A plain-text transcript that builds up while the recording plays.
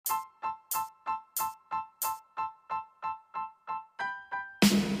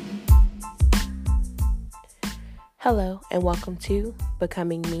Hello, and welcome to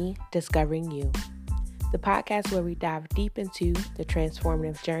Becoming Me, Discovering You, the podcast where we dive deep into the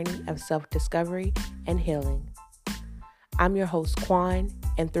transformative journey of self discovery and healing. I'm your host, Quan,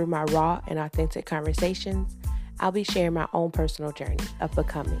 and through my raw and authentic conversations, I'll be sharing my own personal journey of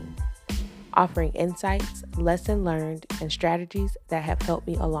becoming, offering insights, lessons learned, and strategies that have helped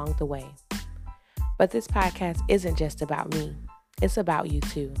me along the way. But this podcast isn't just about me, it's about you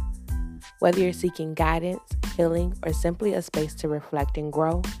too. Whether you're seeking guidance, healing, or simply a space to reflect and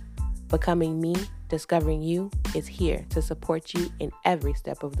grow, Becoming Me, Discovering You is here to support you in every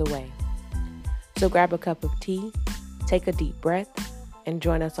step of the way. So grab a cup of tea, take a deep breath, and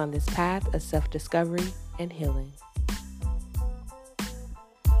join us on this path of self-discovery and healing.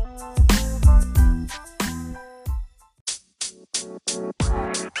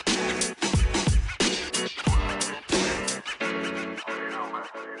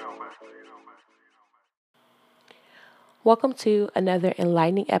 Welcome to another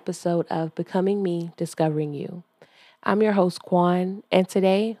enlightening episode of Becoming Me, Discovering You. I'm your host, Quan, and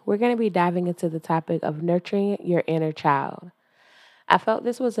today we're going to be diving into the topic of nurturing your inner child. I felt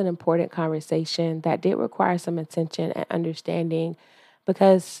this was an important conversation that did require some attention and understanding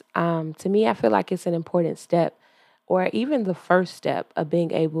because to me, I feel like it's an important step or even the first step of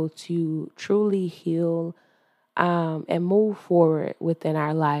being able to truly heal and move forward within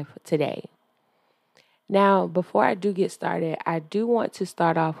our life today. Now, before I do get started, I do want to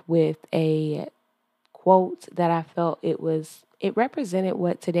start off with a quote that I felt it represented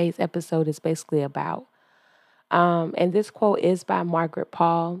what today's episode is basically about. And this quote is by Margaret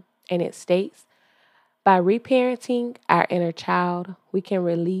Paul, and it states, "By reparenting our inner child, we can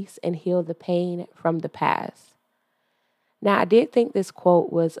release and heal the pain from the past." Now, I did think this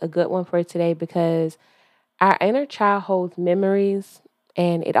quote was a good one for today because our inner child holds memories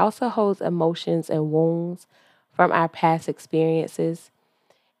and it also holds emotions and wounds from our past experiences.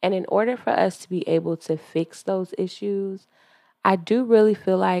 And in order for us to be able to fix those issues, I do really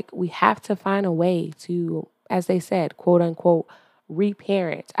feel like we have to find a way to, as they said, quote unquote,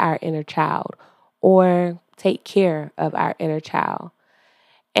 reparent our inner child or take care of our inner child.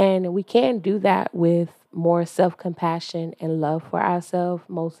 And we can do that with more self compassion and love for ourselves,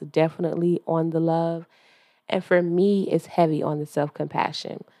 most definitely on the love. And for me, it's heavy on the self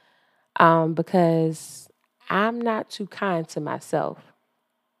compassion because I'm not too kind to myself.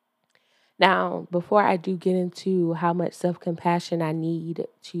 Now, before I do get into how much self compassion I need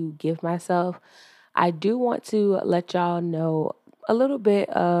to give myself, I do want to let y'all know a little bit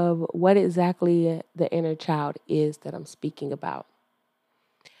of what exactly the inner child is that I'm speaking about.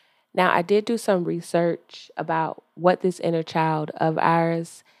 Now, I did do some research about what this inner child of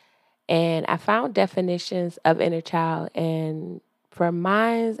ours, and I found definitions of inner child. And for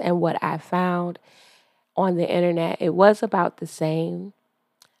mine and what I found on the internet, it was about the same.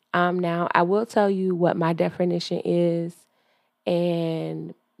 Now, I will tell you what my definition is,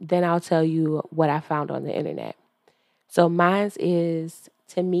 and then I'll tell you what I found on the internet. So, mine is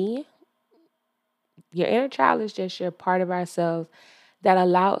to me, your inner child is just your part of ourselves that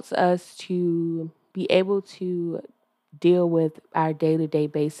allows us to be able to deal with our day to day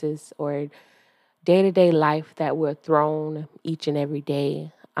basis or day to day life that we're thrown each and every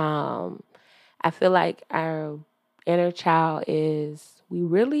day. I feel like our inner child we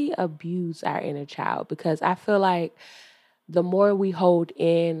really abuse our inner child because I feel like the more we hold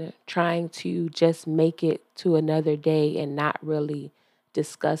in trying to just make it to another day and not really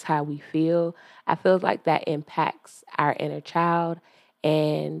discuss how we feel, I feel like that impacts our inner child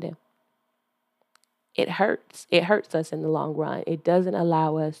and it hurts. It hurts us in the long run. It doesn't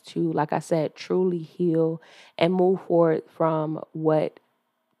allow us to, like I said, truly heal and move forward from what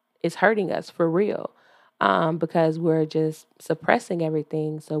is hurting us for real. Because we're just suppressing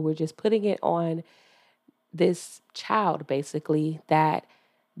everything. So we're just putting it on this child basically that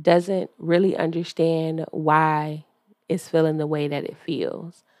doesn't really understand why it's feeling the way that it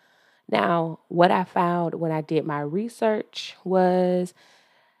feels. Now, what I found when I did my research was,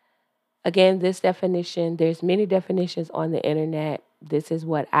 again, this definition, there's many definitions on the internet. This is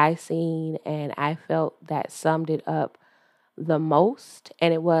what I seen and I felt that summed it up the most.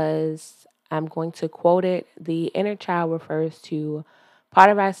 And it was, I'm going to quote it, the inner child refers to part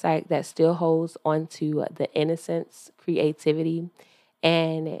of our psyche that still holds onto the innocence, creativity,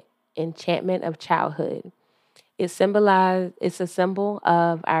 and enchantment of childhood. It's a symbol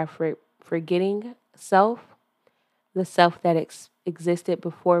of our forgetting self, the self that existed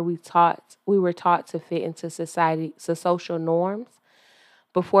before we were taught to fit into society, so social norms,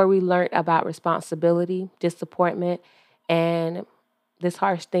 before we learned about responsibility, disappointment, and this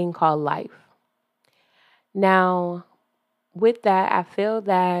harsh thing called life. Now, with that, I feel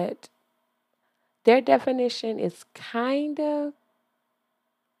that their definition is kind of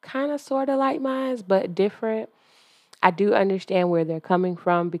sort of like mine, but different. I do understand where they're coming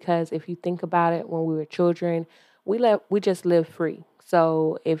from because if you think about it, when we were children, we just live free.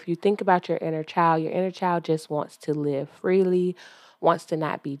 So if you think about your inner child just wants to live freely, wants to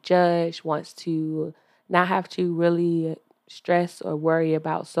not be judged, wants to not have to really stress or worry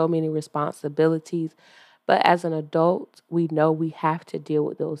about so many responsibilities. But as an adult, we know we have to deal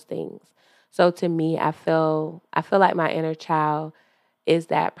with those things. So to me, I feel like my inner child is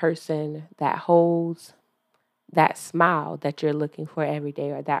that person that holds that smile that you're looking for every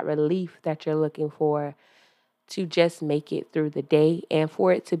day or that relief that you're looking for to just make it through the day and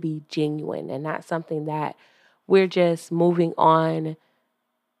for it to be genuine and not something that we're just moving on.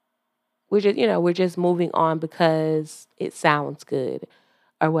 We're just moving on because it sounds good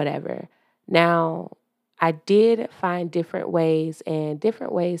or whatever. Now, I did find different ways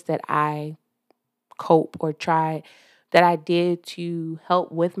that I cope or try that I did to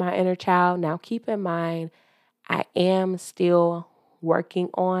help with my inner child. Now, keep in mind, I am still working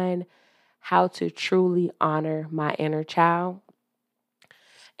on how to truly honor my inner child.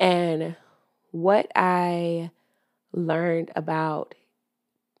 And what I learned about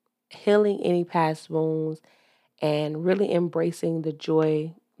healing any past wounds and really embracing the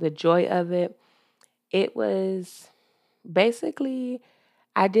joy of it, it was basically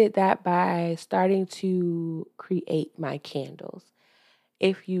I did that by starting to create my candles.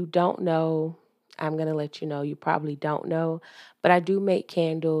 If you don't know, I'm going to let you know. You probably don't know, but I do make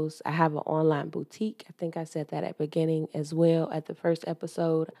candles. I have an online boutique. I think I said that at the beginning as well at the first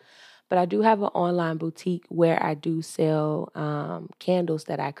episode. But I do have an online boutique where I do sell candles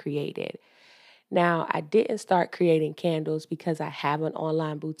that I created. Now, I didn't start creating candles because I have an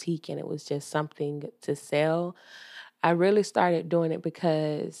online boutique and it was just something to sell. I really started doing it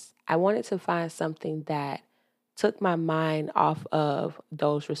because I wanted to find something that took my mind off of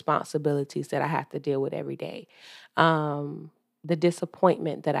those responsibilities that I have to deal with every day, um, the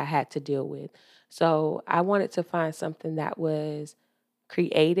disappointment that I had to deal with. So I wanted to find something that was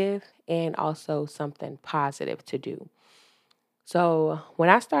creative and also something positive to do. So when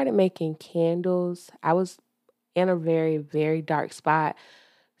I started making candles, I was in a very, very dark spot.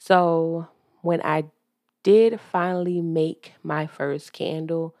 So when I did finally make my first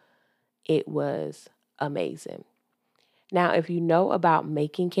candle, it was amazing. Now, if you know about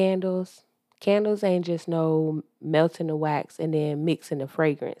making candles, candles ain't just no melting the wax and then mixing the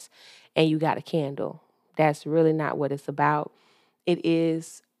fragrance and you got a candle. That's really not what it's about. It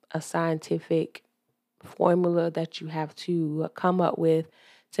is a scientific formula that you have to come up with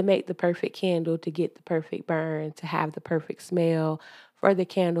to make the perfect candle, to get the perfect burn, to have the perfect smell, for the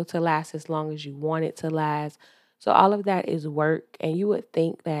candle to last as long as you want it to last. So, all of that is work. And you would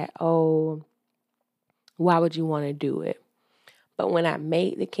think that, oh, why would you want to do it? But when I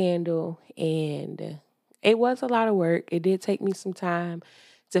made the candle, and it was a lot of work, it did take me some time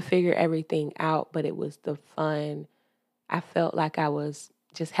to figure everything out, but it was the fun. I felt like I was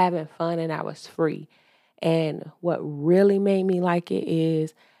just having fun and I was free. And what really made me like it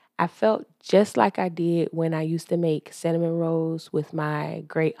is I felt just like I did when I used to make cinnamon rolls with my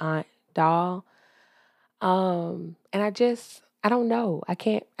great aunt doll. And I don't know. I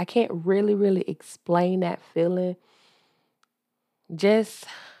can't really explain that feeling. Just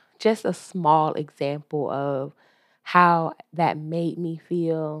just a small example of how that made me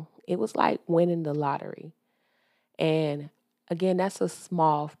feel. It was like winning the lottery. And again, just a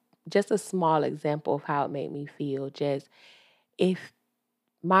small example of how it made me feel. Just if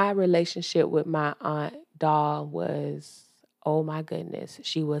my relationship with my aunt doll was, oh my goodness,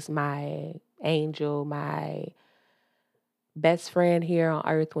 she was my angel, my best friend here on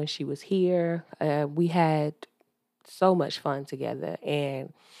earth when she was here. We had so much fun together,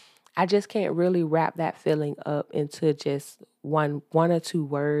 and I just can't really wrap that feeling up into just one or two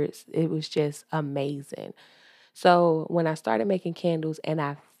words. It was just amazing. So when I started making candles and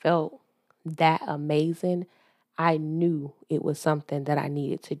I felt that amazing, I knew it was something that I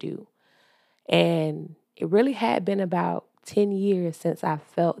needed to do. And it really had been about 10 years since I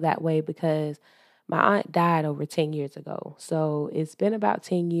felt that way because my aunt died over 10 years ago. So it's been about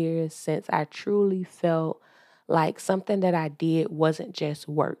 10 years since I truly felt like something that I did wasn't just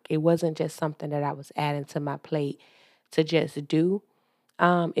work. It wasn't just something that I was adding to my plate to just do.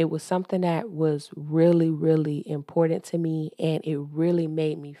 It was something that was really, really important to me, and it really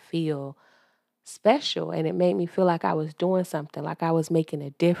made me feel special, and it made me feel like I was doing something, like I was making a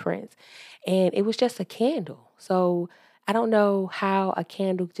difference. And it was just a candle. So I don't know how a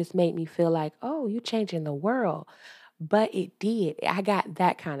candle just made me feel like, oh, you changing the world. But it did. I got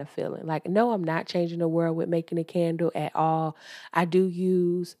that kind of feeling. Like, no, I'm not changing the world with making a candle at all. I do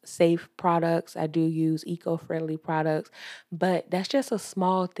use safe products, I do use eco friendly products, but that's just a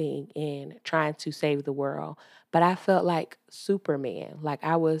small thing in trying to save the world. But I felt like Superman, like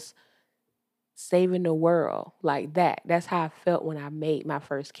I was saving the world like that. That's how I felt when I made my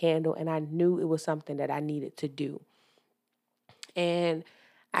first candle, and I knew it was something that I needed to do. And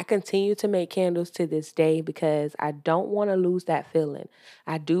I continue to make candles to this day because I don't want to lose that feeling.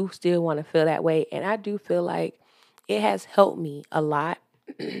 I do still want to feel that way. And I do feel like it has helped me a lot.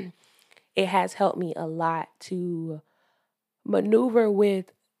 It has helped me a lot to maneuver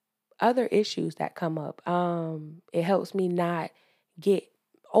with other issues that come up. It helps me not get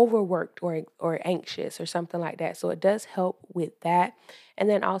overworked or anxious or something like that. So it does help with that. And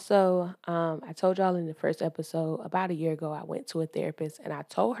then also, I told y'all in the first episode about a year ago, I went to a therapist and I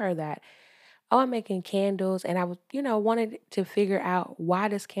told her that, oh, I'm making candles, and I was, wanted to figure out why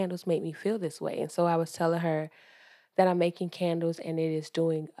does candles make me feel this way. And so I was telling her that I'm making candles and it is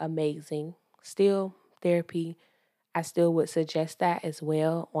doing amazing. Still, therapy, I still would suggest that as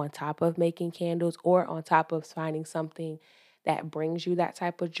well, on top of making candles or on top of finding something that brings you that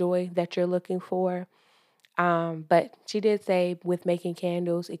type of joy that you're looking for. But she did say with making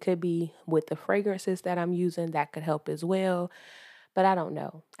candles, it could be with the fragrances that I'm using that could help as well. But I don't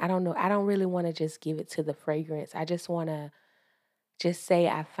know. I don't know. I don't really want to just give it to the fragrance. I just want to just say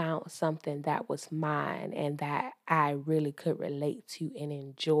I found something that was mine and that I really could relate to and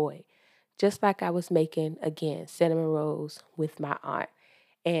enjoy. Just like I was making, again, cinnamon rolls with my aunt.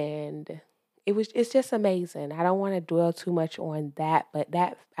 And it's just amazing. I don't want to dwell too much on that, but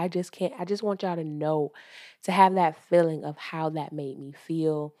that I just can't I just want y'all to know, to have that feeling of how that made me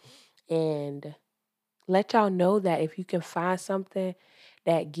feel, and let y'all know that if you can find something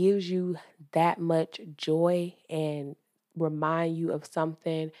that gives you that much joy and remind you of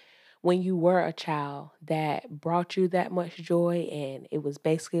something when you were a child that brought you that much joy, and it was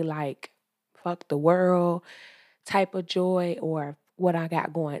basically like fuck the world type of joy, or what I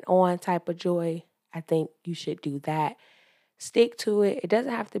got going on type of joy, I think you should do that. Stick to it. It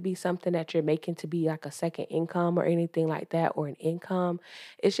doesn't have to be something that you're making to be like a second income or anything like that, or an income.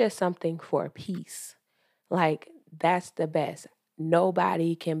 It's just something for peace. Like, that's the best.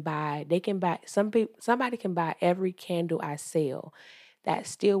 Nobody can buy, they can buy, somebody can buy every candle I sell. That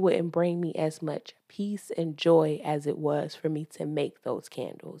still wouldn't bring me as much peace and joy as it was for me to make those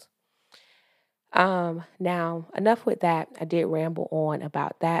candles. Now enough with that. I did ramble on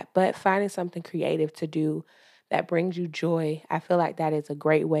about that, but finding something creative to do that brings you joy, I feel like that is a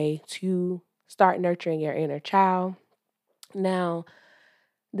great way to start nurturing your inner child. Now,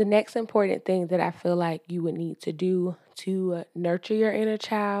 the next important thing that I feel like you would need to do to nurture your inner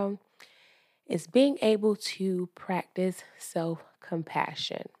child is being able to practice self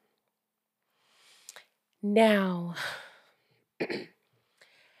compassion. Now,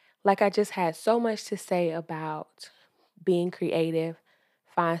 like I just had so much to say about being creative,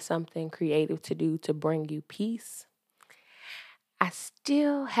 find something creative to do to bring you peace. I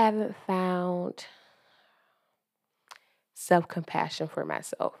still haven't found self compassion for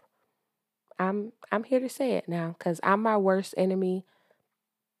myself. I'm here to say it now because I'm my worst enemy.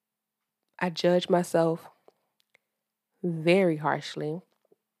 I judge myself very harshly.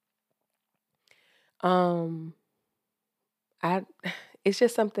 Um, I it's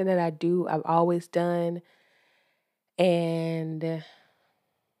just something that I do. I've always done, and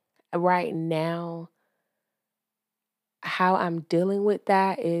right now, how I'm dealing with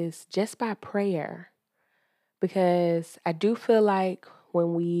that is just by prayer, because I do feel like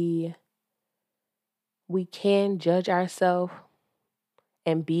when we can judge ourselves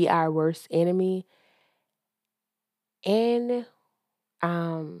and be our worst enemy, and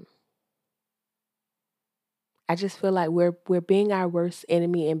um I just feel like we're being our worst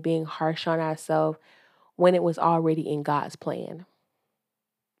enemy and being harsh on ourselves when it was already in God's plan.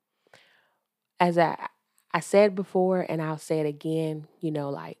 As I said before, and I'll say it again,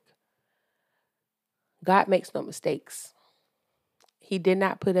 like, God makes no mistakes. He did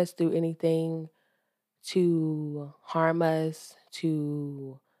not put us through anything to harm us,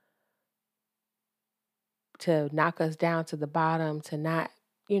 to knock us down to the bottom, to not,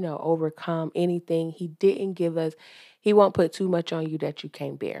 overcome anything. He didn't give us, he won't put too much on you that you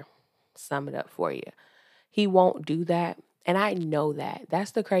can't bear. Sum it up for you. He won't do that. And I know that.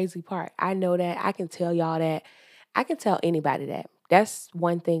 That's the crazy part. I know that. I can tell y'all that. I can tell anybody that. That's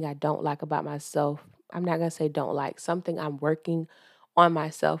one thing I don't like about myself. I'm not going to say don't like, something I'm working on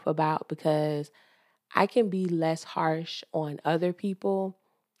myself about, because I can be less harsh on other people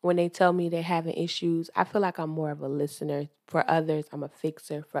when they tell me they're having issues. I feel like I'm more of a listener for others. I'm a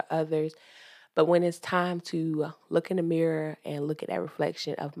fixer for others. But when it's time to look in the mirror and look at that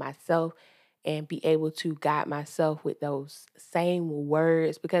reflection of myself and be able to guide myself with those same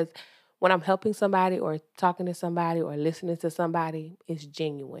words, because when I'm helping somebody or talking to somebody or listening to somebody, it's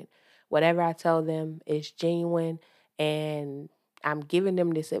genuine. Whatever I tell them is genuine. And I'm giving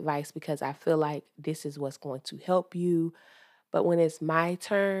them this advice because I feel like this is what's going to help you. But when it's my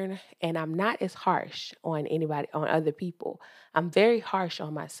turn and I'm not as harsh on anybody, on other people, I'm very harsh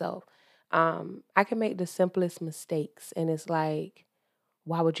on myself. I can make the simplest mistakes, and it's like,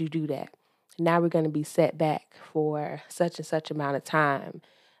 why would you do that? Now we're going to be set back for such and such amount of time.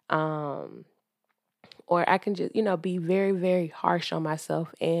 Um, or I can just, be very, very harsh on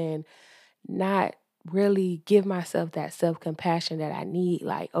myself and not really give myself that self compassion that I need.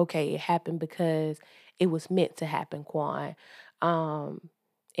 Like, okay, it happened because it was meant to happen, Quan. Um,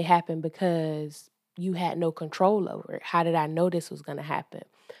 it happened because you had no control over it. How did I know this was going to happen?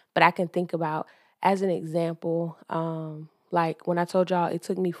 But I can think about, as an example, like when I told y'all it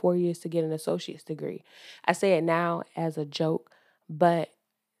took me 4 years to get an associate's degree. I say it now as a joke, but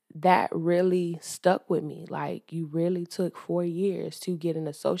that really stuck with me. Like, you really took 4 years to get an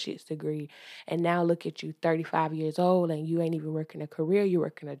associate's degree. And now look at you, 35 years old, and you ain't even working a career, you're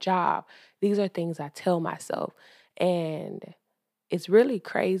working a job. These are things I tell myself. And it's really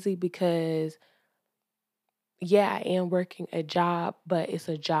crazy because, yeah, I am working a job, but it's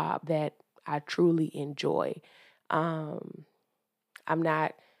a job that I truly enjoy. Um, I'm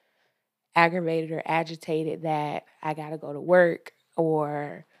not aggravated or agitated that I got to go to work,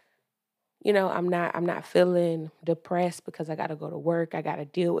 or I'm not feeling depressed because I got to go to work. I got to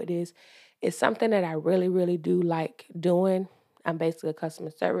deal with this. It's something that I really, really do like doing. I'm basically a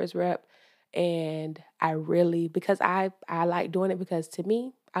customer service rep, and I really, because I like doing it, because to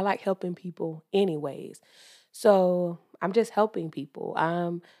me, I like helping people anyways. So I'm just helping people.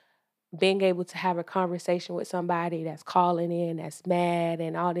 Being able to have a conversation with somebody that's calling in, that's mad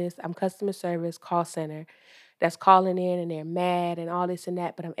and all this. I'm customer service call center that's calling in and they're mad and all this and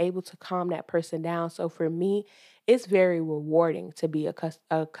that, but I'm able to calm that person down. So for me, it's very rewarding to be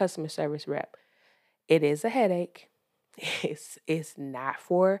a customer service rep. It is a headache. It's not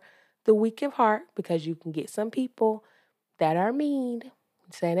for the weak of heart, because you can get some people that are mean,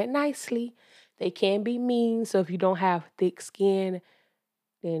 saying it nicely. They can be mean. So if you don't have thick skin,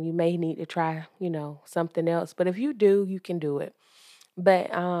 then you may need to try, something else. But if you do, you can do it. But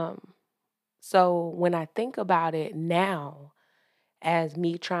so when I think about it now, as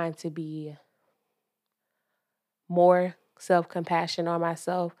me trying to be more self compassion on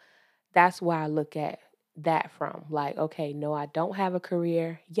myself, that's why I look at that from. Like, okay, no, I don't have a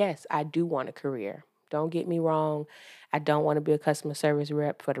career. Yes, I do want a career. Don't get me wrong. I don't want to be a customer service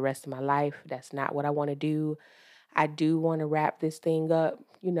rep for the rest of my life. That's not what I want to do. I do want to wrap this thing up,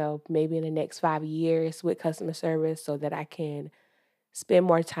 maybe in the next 5 years with customer service, so that I can spend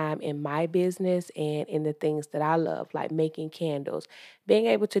more time in my business and in the things that I love, like making candles, being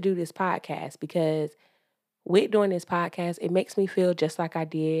able to do this podcast, because with doing this podcast, it makes me feel just like I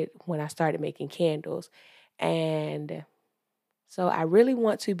did when I started making candles. And so I really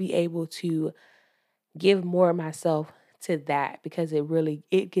want to be able to give more of myself to that, because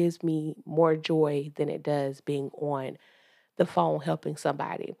it gives me more joy than it does being on the phone helping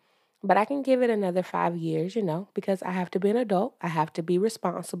somebody. But I can give it another 5 years, because I have to be an adult. I have to be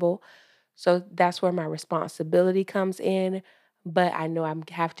responsible. So that's where my responsibility comes in. But I know I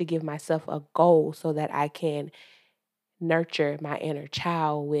have to give myself a goal so that I can nurture my inner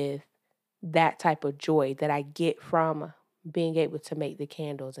child with that type of joy that I get from being able to make the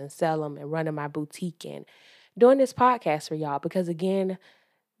candles and sell them and running my boutique and doing this podcast for y'all. Because again,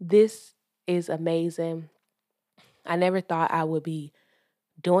 this is amazing. I never thought I would be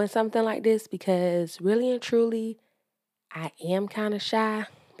doing something like this, because really and truly, I am kind of shy,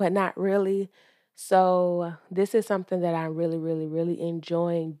 but not really. So this is something that I'm really, really, really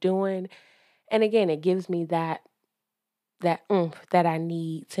enjoying doing. And again, it gives me that oomph that I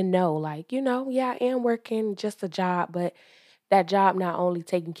need to know, like, yeah, I am working just a job, but that job not only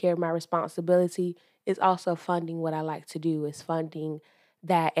taking care of my responsibility, is also funding what I like to do, is funding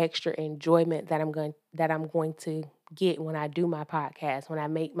that extra enjoyment that I'm going to get when I do my podcast, when I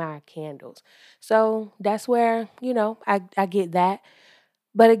make my candles. So that's where, I get that.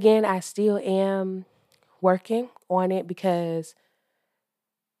 But again, I still am working on it, because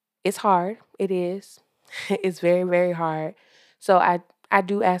it's hard. It is. It's very, very hard. So I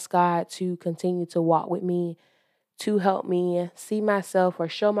do ask God to continue to walk with me, to help me see myself or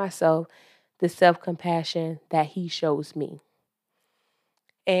show myself the self-compassion that he shows me.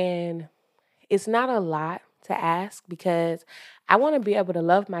 And it's not a lot to ask because I want to be able to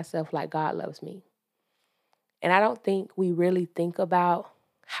love myself like God loves me. And I don't think we really think about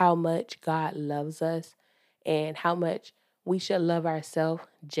how much God loves us and how much we should love ourselves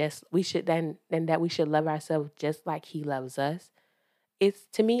just we should then that we should love ourselves just like he loves us. It's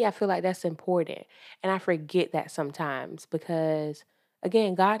to me, I feel like that's important. And I forget that sometimes because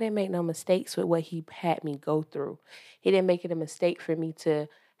again, God didn't make no mistakes with what he had me go through. He didn't make it a mistake for me to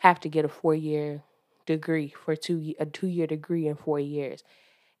have to get a 4-year degree for a 2-year degree in 4 years.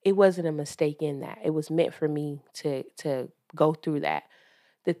 It wasn't a mistake in that. It was meant for me to go through that.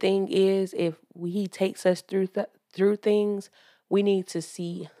 The thing is, if he takes us through things, we need to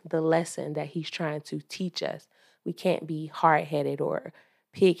see the lesson that he's trying to teach us. We can't be hard headed or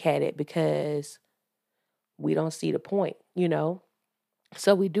pig headed because we don't see the point.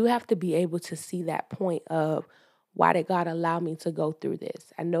 So we do have to be able to see that point of why did God allow me to go through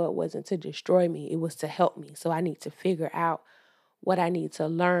this? I know it wasn't to destroy me, it was to help me. So I need to figure out what I need to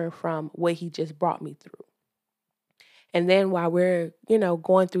learn from what he just brought me through. And then while we're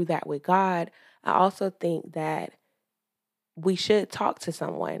going through that with God, I also think that we should talk to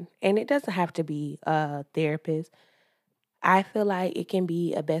someone. And it doesn't have to be a therapist. I feel like it can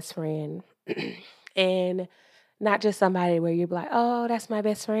be a best friend and not just somebody where you're like, oh, that's my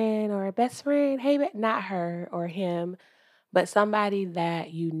best friend or a best friend. Hey, but not her or him, but somebody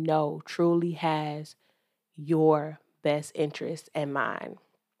that you know truly has your best interest in mind.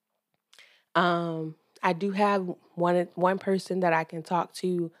 I do have one person that I can talk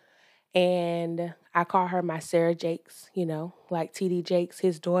to, and I call her my Sarah Jakes. Like TD Jakes,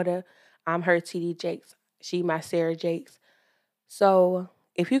 his daughter. I'm her TD Jakes. She my Sarah Jakes. So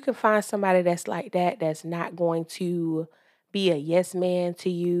if you can find somebody that's like that, that's not going to be a yes man to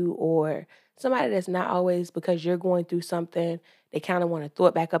you, or somebody that's not always because you're going through something, they kind of want to throw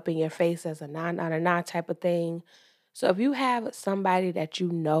it back up in your face as a nine out of nine type of thing. So if you have somebody that you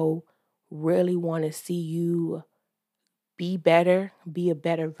know really want to see you be better, be a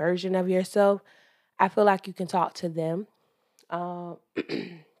better version of yourself, I feel like you can talk to them. Um,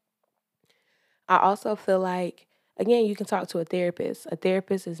 I also feel like, again, you can talk to a therapist. A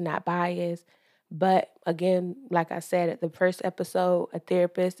therapist is not biased. But again, like I said at the first episode, a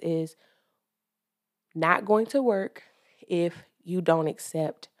therapist is not going to work if you don't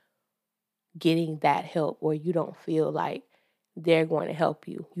accept getting that help or you don't feel like they're going to help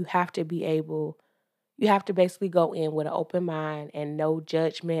you. You have to basically go in with an open mind and no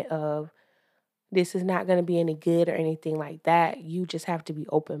judgment of this is not going to be any good or anything like that. You just have to be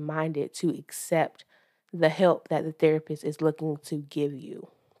open minded to accept the help that the therapist is looking to give you.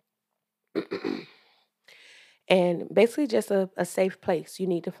 And basically, just a safe place. You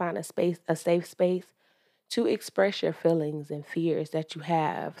need to find a safe space to express your feelings and fears that you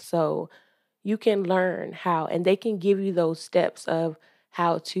have. So you can learn how, and they can give you those steps of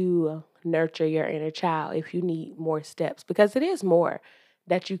how to nurture your inner child if you need more steps, because it is more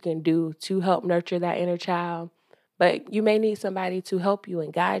that you can do to help nurture that inner child. But you may need somebody to help you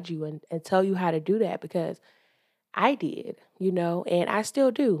and guide you and tell you how to do that because I did, and I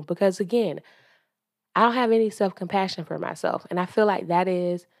still do because, again, I don't have any self compassion for myself. And I feel like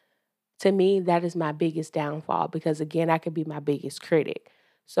to me, that is my biggest downfall because, again, I could be my biggest critic.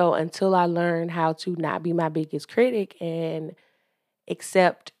 So until I learn how to not be my biggest critic and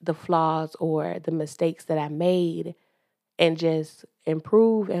accept the flaws or the mistakes that I made and just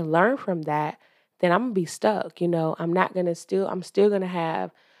improve and learn from that, then I'm gonna be stuck. I'm still gonna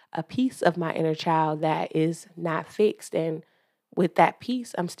have a piece of my inner child that is not fixed. And with that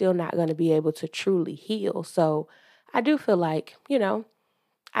piece, I'm still not gonna be able to truly heal. So I do feel like,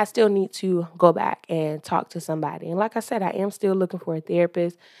 I still need to go back and talk to somebody. And like I said, I am still looking for a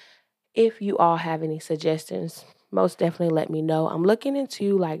therapist. If you all have any suggestions, most definitely let me know. I'm looking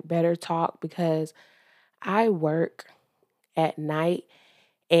into like Better Talk because I work at night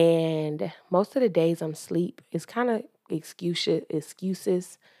and most of the days I'm asleep. It's kind of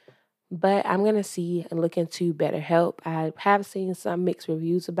excuses, but I'm going to see and look into BetterHelp. I have seen some mixed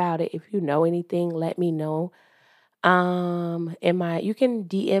reviews about it. If you know anything, let me know. You can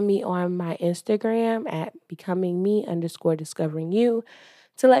DM me on my Instagram at becomingme_discovering you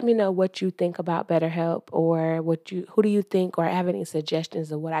to let me know what you think about BetterHelp or who do you think or have any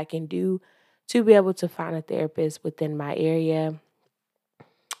suggestions of what I can do to be able to find a therapist within my area.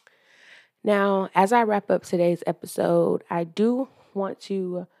 Now, as I wrap up today's episode, I do want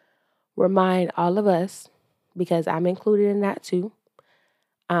to remind all of us, because I'm included in that too,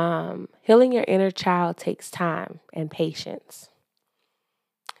 healing your inner child takes time and patience.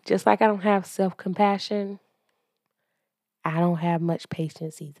 Just like I don't have self compassion, I don't have much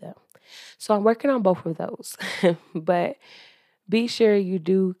patience either. So I'm working on both of those. But be sure you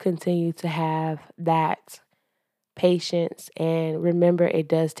do continue to have that patience and remember it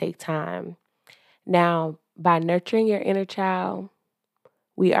does take time. Now, by nurturing your inner child,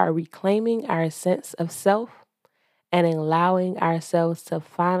 we are reclaiming our sense of self and allowing ourselves to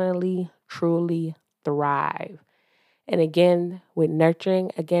finally truly thrive. And again, with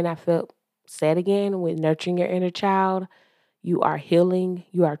nurturing, again, I feel, said again, with nurturing your inner child, you are healing,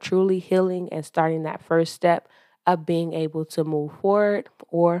 you are truly healing and starting that first step of being able to move forward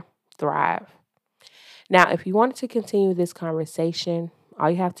or thrive. Now, if you wanted to continue this conversation, all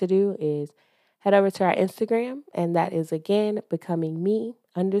you have to do is head over to our Instagram, and that is again becoming me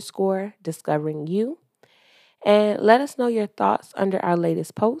underscore discovering you. And let us know your thoughts under our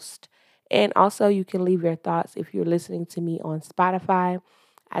latest post. And also, you can leave your thoughts if you're listening to me on Spotify.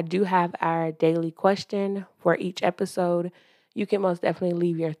 I do have our daily question for each episode. You can most definitely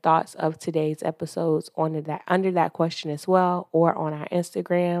leave your thoughts of today's episodes on that under that question as well, or on our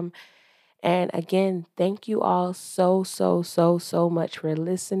Instagram. And again, thank you all so much for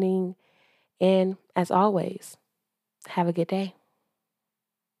listening. And as always, have a good day.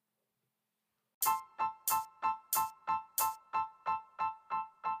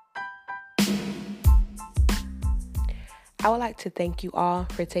 I would like to thank you all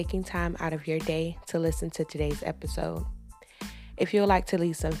for taking time out of your day to listen to today's episode. If you would like to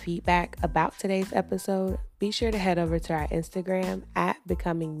leave some feedback about today's episode, be sure to head over to our Instagram at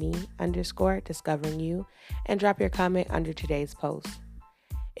becomingme underscore discovering you and drop your comment under today's post.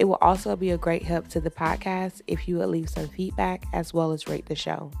 It will also be a great help to the podcast if you would leave some feedback as well as rate the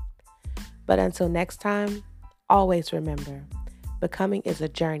show. But until next time, always remember, becoming is a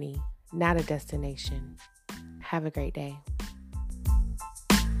journey, not a destination. Have a great day.